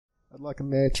I'd like a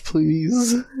match,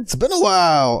 please. It's been a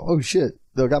while. Oh shit.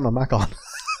 Though I got my mic on.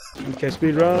 Okay,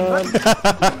 speed run.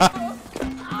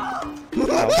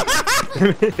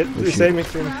 Save me,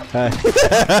 save me. Hi.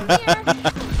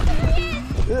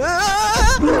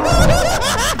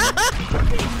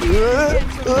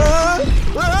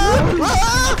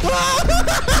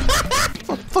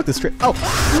 Fuck this trip. Oh.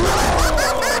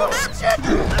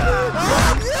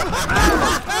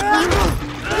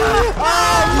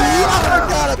 Oh man, I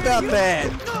forgot about that.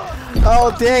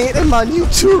 Oh dang it, and my new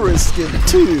tourist skin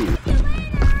too.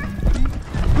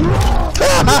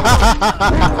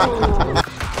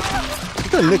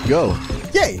 Where'd Nick go?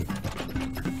 Yay!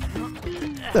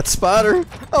 That spider.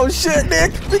 Oh shit,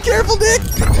 Nick! Be careful, Nick!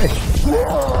 Hey.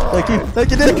 Thank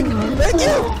you, Nick! Thank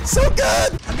you! So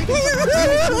good!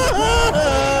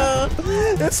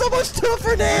 It's so much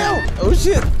tougher now! Oh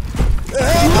shit!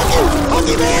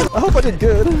 Honky man! I hope I did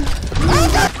good. Oh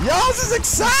god! Y'all, this is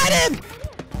exciting!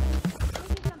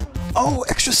 Oh,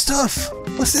 extra stuff!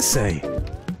 What's this say?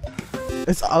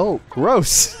 It's oh,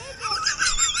 gross.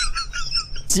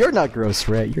 You're not gross,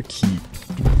 Rat. You're cute.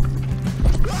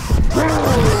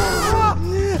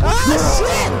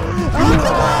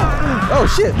 Oh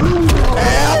shit!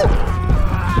 Ow!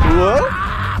 Whoa!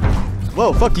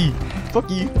 Whoa! Fuck you! Fuck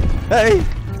you! Hey!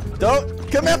 Don't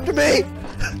come after me!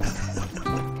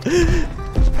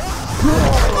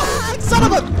 Son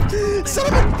of a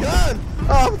gun!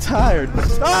 Oh, I'm tired.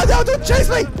 Oh no! Don't chase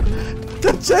me!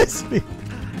 Don't chase me!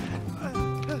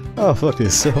 Oh fuck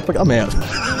this! Oh, fuck, I'm out.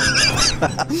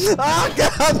 Oh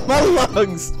god, my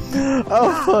lungs!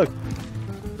 Oh fuck!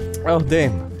 Oh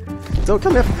damn! Don't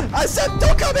come after! I said,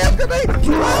 don't come after me!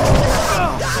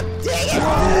 Oh, god dang it!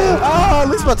 Oh, at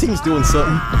least my team's doing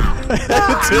something.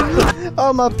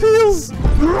 Oh my pills!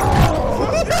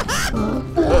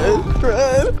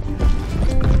 Run!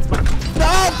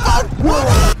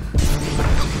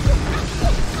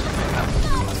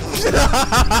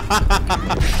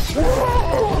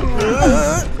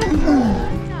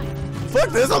 Fuck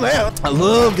this, I'm out! I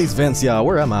love these vents, y'all.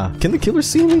 Where am I? Can the killer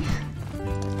see me?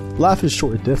 Life is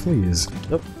short, it definitely is.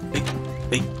 Nope.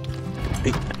 Hey.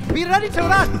 Be ready to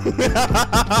run! Get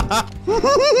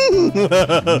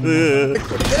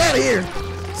out of here!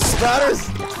 Spiders!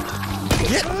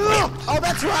 Get! Oh,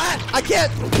 that's right! I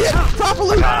can't get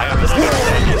properly!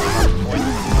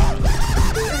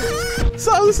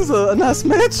 So, this is a nice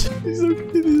match.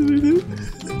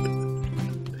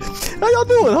 How y'all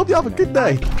doing? Hope y'all have a good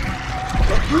day.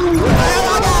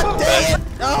 Oh, god dang it!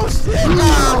 Oh shit!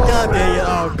 Oh god dang it!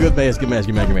 Oh, good match, good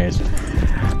match.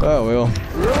 Oh well.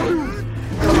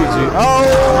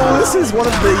 Oh, this is one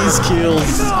of these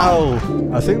kills. Oh,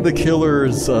 I think the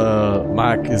killer's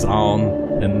mic is on,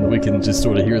 and we can just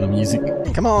sort of hear the music.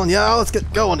 Come on, y'all, let's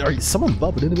get going. Are you, someone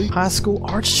bumping into me? High school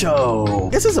art show.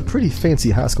 This is a pretty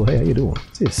fancy high school. Hey, how you doing?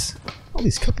 What's this? All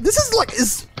these cups. This is like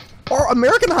Are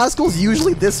American high schools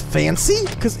usually this fancy?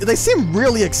 Because they seem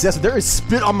really excessive. There is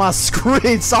spit on my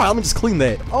screen. Sorry, let me just clean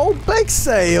that. Oh, bake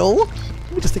sale.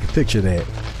 Let me just take a picture of that.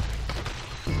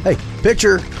 Hey,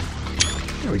 picture.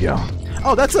 There we go.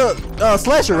 Oh, that's a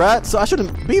slasher, right? So I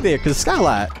shouldn't be there because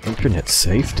skylight. Internet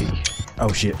safety.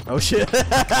 Oh shit. Oh shit. Hey,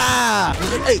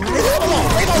 leave him alone.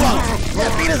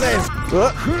 Yeah, beat his ass.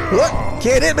 What?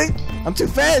 Can't hit me. I'm too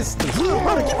fast. Get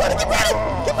ready.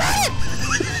 Come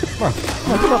on.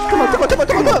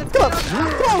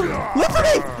 Lift for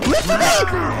me!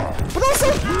 But also,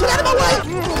 get out of my way!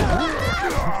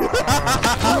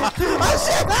 Oh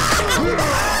shit!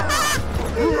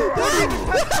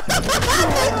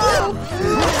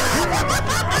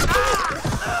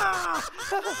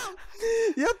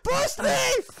 You pushed me!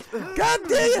 God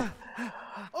dang it!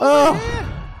 Oh,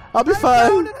 I'll be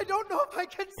fine. I don't know if I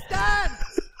can stand!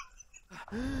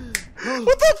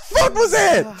 What the fuck was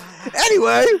that?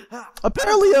 Anyway,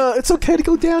 apparently it's okay to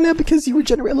go down there because you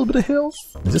regenerate a little bit of health.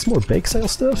 Is this more bake sale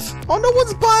stuff? Oh, no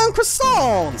one's buying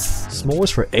croissants!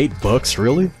 S'mores for $8,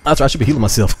 really? That's right, I should be healing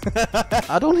myself.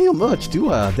 I don't heal much,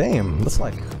 do I? Damn, that's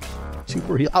like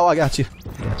super heal. Oh, I got you.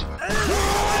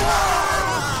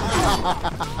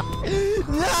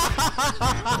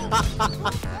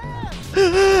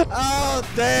 Oh,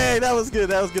 dang, that was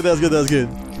good.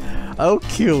 Oh,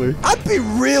 killer. I'd be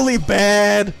really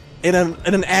bad in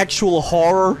an actual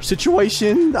horror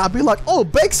situation. I'd be like, oh,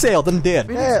 bake sale, then dead.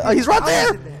 Yeah, he's right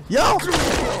there. Yo.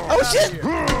 Oh, shit.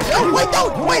 Yo, wait,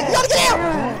 you gotta get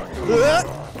out.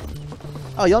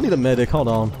 Oh, y'all need a medic. Hold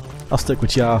on. I'll stick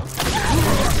with y'all.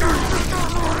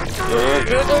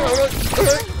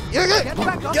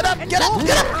 Get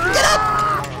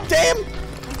up. Damn.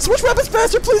 Switch weapons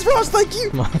faster, please, Ross. Thank you.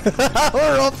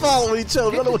 We're all following each other.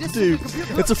 I don't know what to do.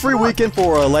 It's a free weekend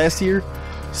for last year.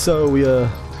 So we the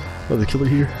killer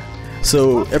here.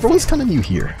 So everyone's kind of new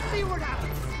here.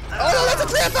 Oh no, that's a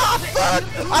trip off! Fuck!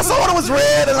 I saw it was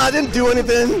red and I didn't do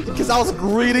anything because I was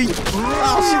greedy.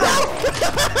 Oh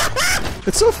shit!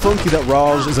 It's so funky that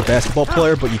Raj is a basketball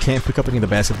player, but you can't pick up any of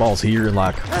the basketballs here and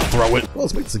like throw it. Well,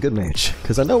 let's make this a good match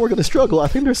because I know we're gonna struggle. I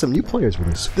think there's some new players with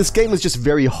us. This game is just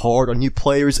very hard on new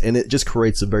players, and it just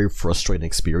creates a very frustrating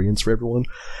experience for everyone.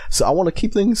 So I want to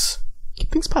keep things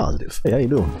positive. Hey, how you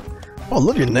doing? Oh,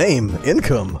 look at your name,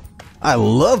 Income. I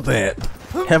love that.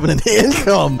 Having an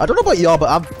income. I don't know about y'all, but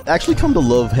I've actually come to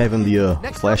love having the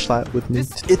flashlight with me.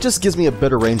 It just gives me a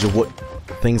better range of what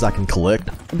things I can collect.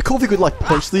 It'd be cool if you could like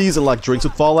punch these and like drinks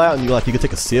would fall out and you could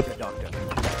take a sip.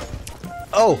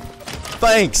 Oh,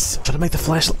 thanks. Should I make the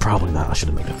flashlight? Probably not. I should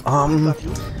have made it.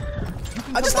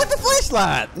 I just like the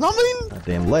flashlight. You know what I mean?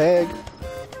 Damn lag.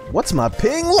 What's my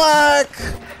ping like?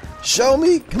 Show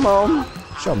me. Come on.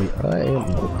 Show me. I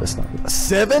am. No, that's not good.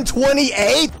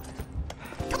 728.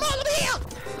 Come on, let me out!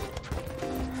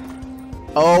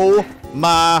 Oh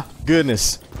my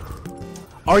goodness.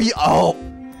 Are you? Oh.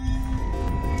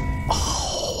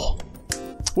 Oh.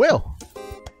 Well,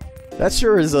 that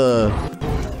sure is Oh.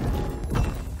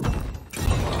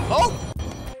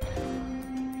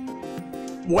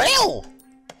 Well.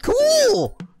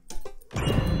 Cool.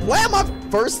 Wow, my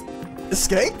first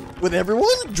escape with everyone.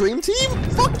 Dream team.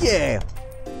 Fuck yeah.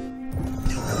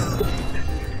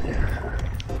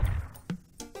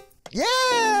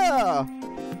 Yeah!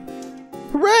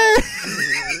 Hooray!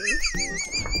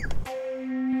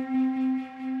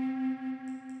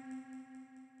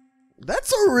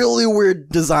 That's a really weird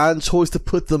design choice to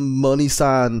put the money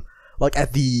sign like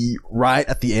at the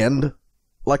end,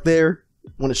 like there,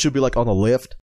 when it should be like on the left.